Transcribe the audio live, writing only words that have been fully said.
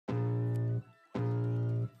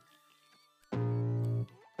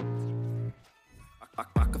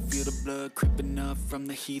feel the blood creeping up from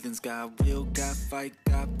the heathens. Got will, got fight,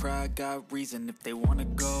 got pride, got reason. If they wanna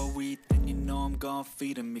go eat, then you know I'm gon'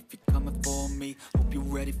 feed them. If you're coming for me, hope you're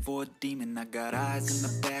ready for a demon. I got eyes in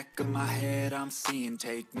the back of my head, I'm seeing.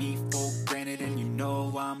 Take me for granted and you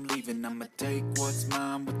know I'm leaving. I'ma take what's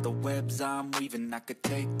mine with the webs I'm weaving. I could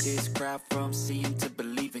take this crowd from seeing to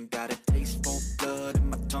believing. Got a taste for blood and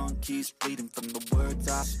my tongue keeps bleeding from the words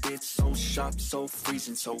I spit. So sharp, so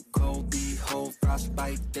freezing, so cold. Behold,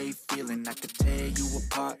 frostbite they feeling. I could tear you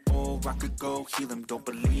apart or I could go heal them. Don't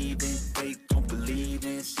believe in fate, don't believe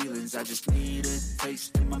in ceilings. I just need a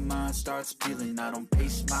taste and my mind starts peeling. I don't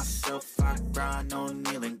pace myself, I grind on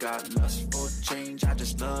kneeling. Got lust for change, I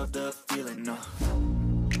just love the feeling.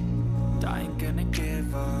 I ain't gonna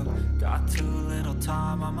give up. Got too little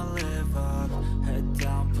time, I'ma live up. Head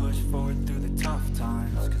down, push forward through the tough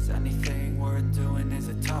times. Cause anything worth doing is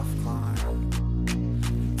a tough climb.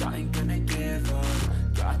 I ain't gonna give up.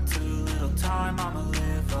 Got too little time, I'ma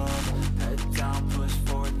live up. Head down, push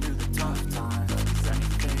forward through the tough times. Cause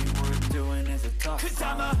anything worth doing is a tough climb. Cause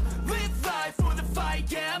I'ma live life for the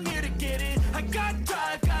fight, yeah, I'm here to get it. I got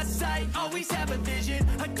drive, got sight, always have a vision.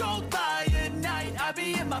 I don't lie at night, I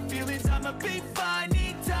be in my feelings. I'ma be fine,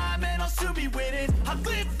 need time and I'll soon be winning. I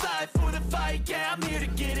live life for the fight, yeah, I'm here to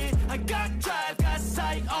get it. I got drive, got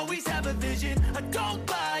sight, always have a vision. I don't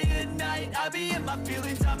lie at night, I be in my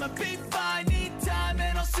feelings. I'ma be fine, need time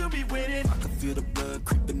and I'll soon be winning. I can feel the blood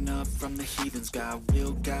creeping up from the heathens. Got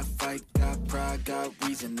will, got fight, got pride, got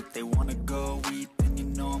reason. If they wanna go eat, then you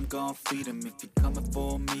know I'm gon' feed them. If you're coming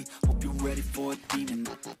for me, hope you're ready for a demon.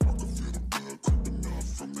 I can feel the blood creeping up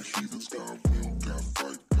from the heathens. Got will, got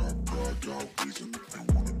fight, got pride, got reason. If they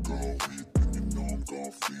wanna go eat, then you know I'm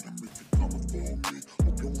gon' feed them. If you're coming for me,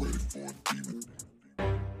 hope you're ready for a demon.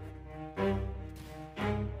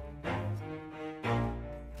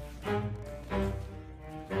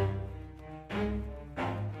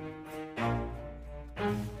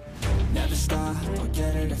 Never stop, I'll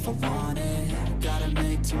get it if I want it. Gotta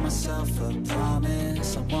make to myself a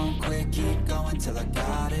promise. I won't quit, keep going till I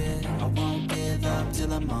got it. I won't give up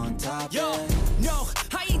till I'm on top. Yo, no,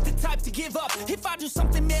 I ain't the type to give up. If I do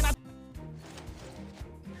something, man, I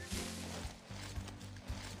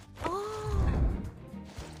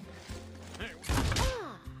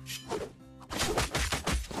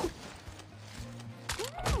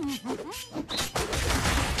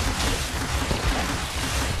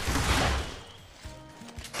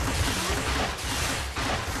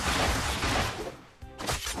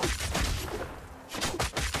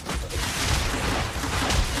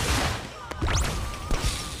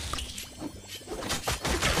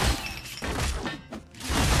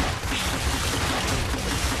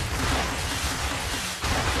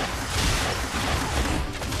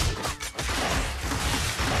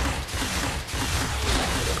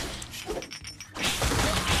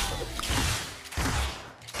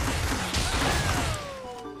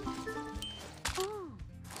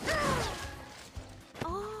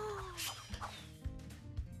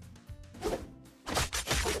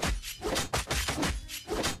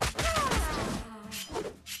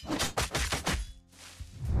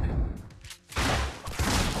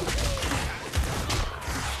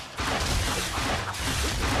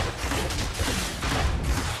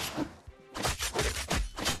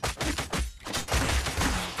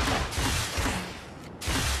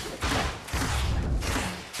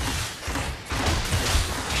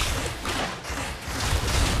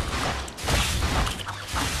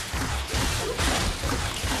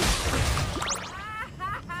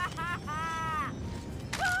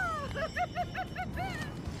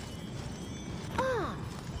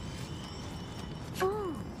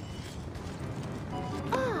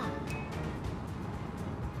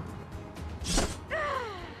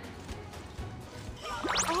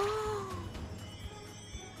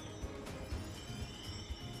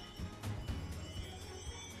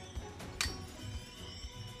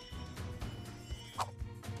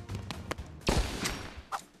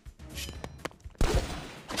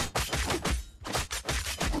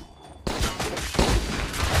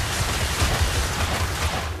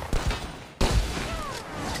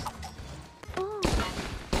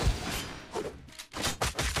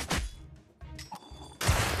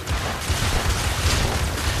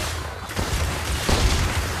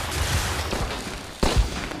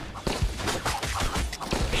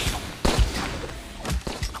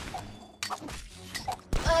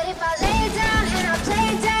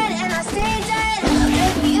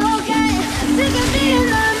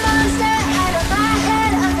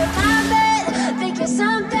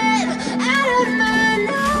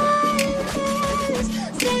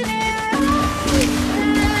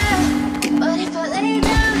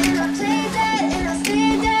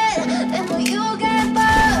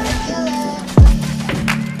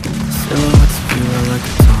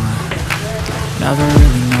Never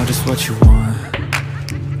really know just what you want.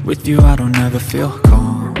 With you I don't ever feel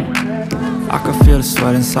calm. I can feel the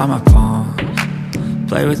sweat inside my palms.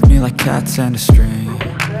 Play with me like cats and a string.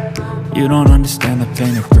 You don't understand the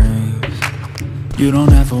pain it brings. You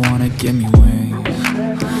don't ever wanna give me wings.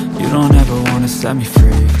 You don't ever wanna set me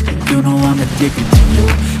free. You know I'm addicted to you,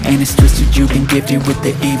 and it's twisted, you've been gifted with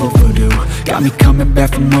the evil voodoo. Got me coming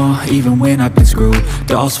back for more, even when I've been screwed.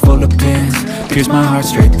 Dolls full of pins, pierce my heart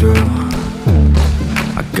straight through.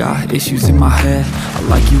 I got issues in my head, I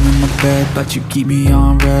like you in my bed, but you keep me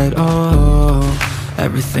on red. Oh,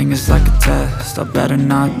 everything is like a test, I better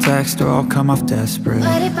not text or I'll come off desperate.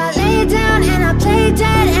 But if I lay down and I play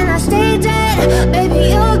dead and I stay dead, baby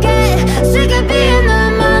you'll get sick of being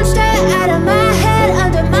the monster out of my head,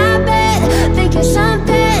 under my bed, thinking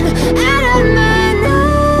something out of my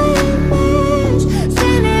nightmares,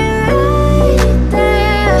 standing right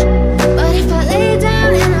there. But if I lay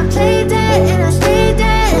down and I play dead and I stay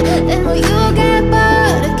dead, then will you get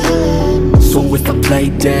bored of killing me? So if I play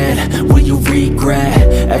dead, will you regret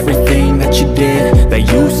everything that you did, that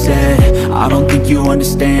you said? I don't think you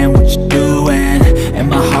understand what you're doing, and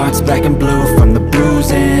my heart's black and blue from the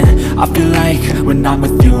bruising. I feel like when I'm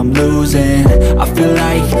with you I'm losing. I feel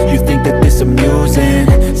like you think that this amusing,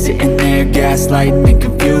 sitting there gaslighting and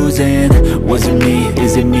confusing. Was it me?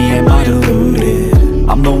 Is it me? Am I deluded?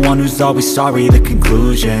 I'm the one who's always sorry, the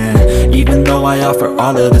conclusion, even though I offer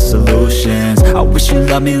all of the solutions. I wish you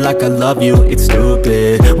loved me like I love you, it's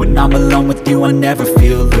stupid. When I'm alone with you I never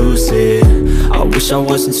feel lucid. I wish I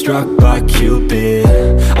wasn't struck by Cupid.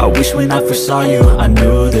 I wish when I first saw you I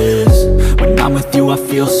knew this. When I'm with you I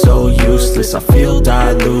feel so useless, I feel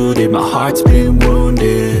diluted, my heart's been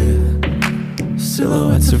wounded.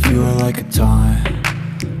 Silhouettes of you are like a taunt.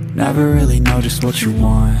 Never really know just what you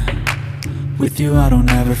want. With you I don't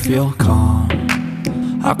ever feel calm.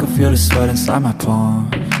 I can feel the sweat inside my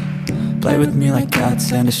palms. Play with me like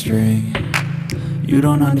cats and a string. You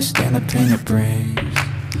don't understand the pain it brings.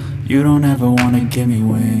 You don't ever wanna give me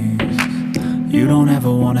wings. You don't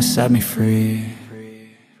ever wanna set me free.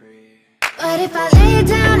 But if I lay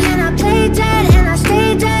down and I play dead and I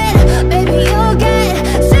stay dead, baby you'll get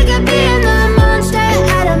sick of being the monster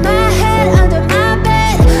out of my head, under my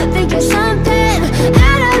bed, thinking something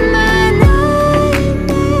out of my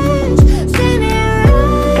nightmares, standing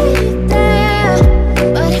right there.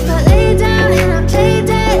 But if I lay down and I play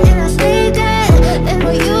dead and I stay dead, then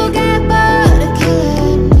will you get bored of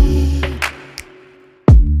killing me?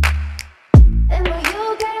 Then will you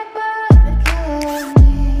get bored of killing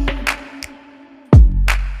me?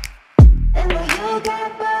 And will you get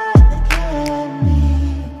bored of killing me?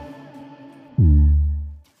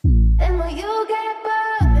 And will you get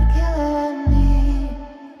bored of killing me?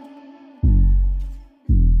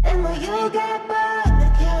 And will you get bored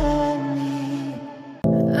of killing me?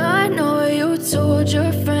 I know you told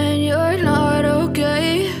your friend you're not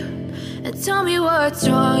okay, and tell me what's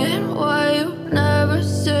wrong and why you never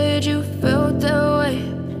said you felt that way.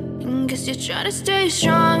 And guess you're trying to stay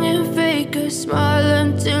strong and fake a smile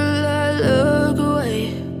until I look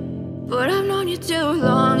away. But I've known you too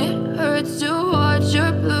long, it hurts to watch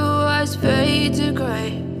your blue eyes fade to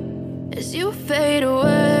gray as you fade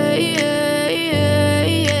away.